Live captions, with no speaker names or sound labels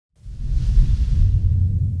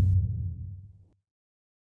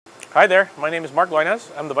Hi there, my name is Mark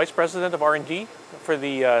Loinaz. I'm the Vice President of R&D for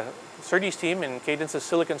the SerDes team in Cadence's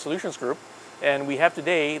Silicon Solutions Group. And we have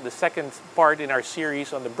today the second part in our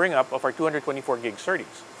series on the bring up of our 224 gig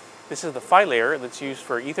SerDes. This is the PHY layer that's used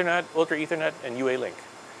for Ethernet, Ultra Ethernet, and UA Link.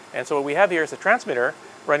 And so what we have here is a transmitter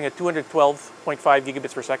running at 212.5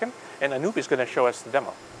 gigabits per second, and Anup is going to show us the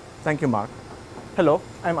demo. Thank you, Mark. Hello,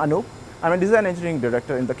 I'm Anup. I'm a Design Engineering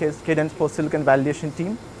Director in the Cadence post-silicon validation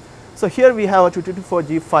team. So here we have a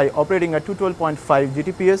 224G PHY operating at 212.5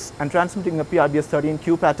 GTPS and transmitting a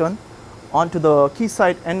PRBS13Q pattern onto the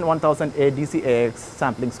Keysight N100A DC AX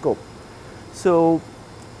sampling scope. So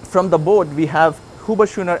from the board, we have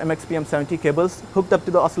Suhner MXPM70 cables hooked up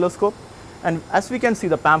to the oscilloscope. And as we can see,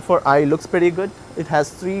 the PAM4i looks pretty good. It has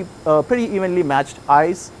three pretty evenly matched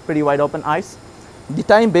eyes, pretty wide open eyes. The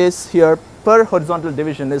time base here per horizontal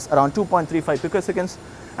division is around 2.35 picoseconds.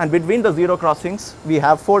 And between the zero crossings, we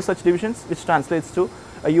have 4 such divisions, which translates to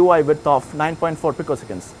a UI width of 9.4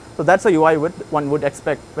 picoseconds. So that's a UI width one would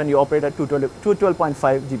expect when you operate at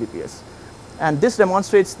 212.5 Gbps. And this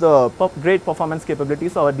demonstrates the great performance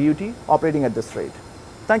capabilities of our DUT operating at this rate.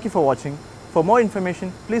 Thank you for watching. For more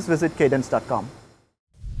information, please visit cadence.com.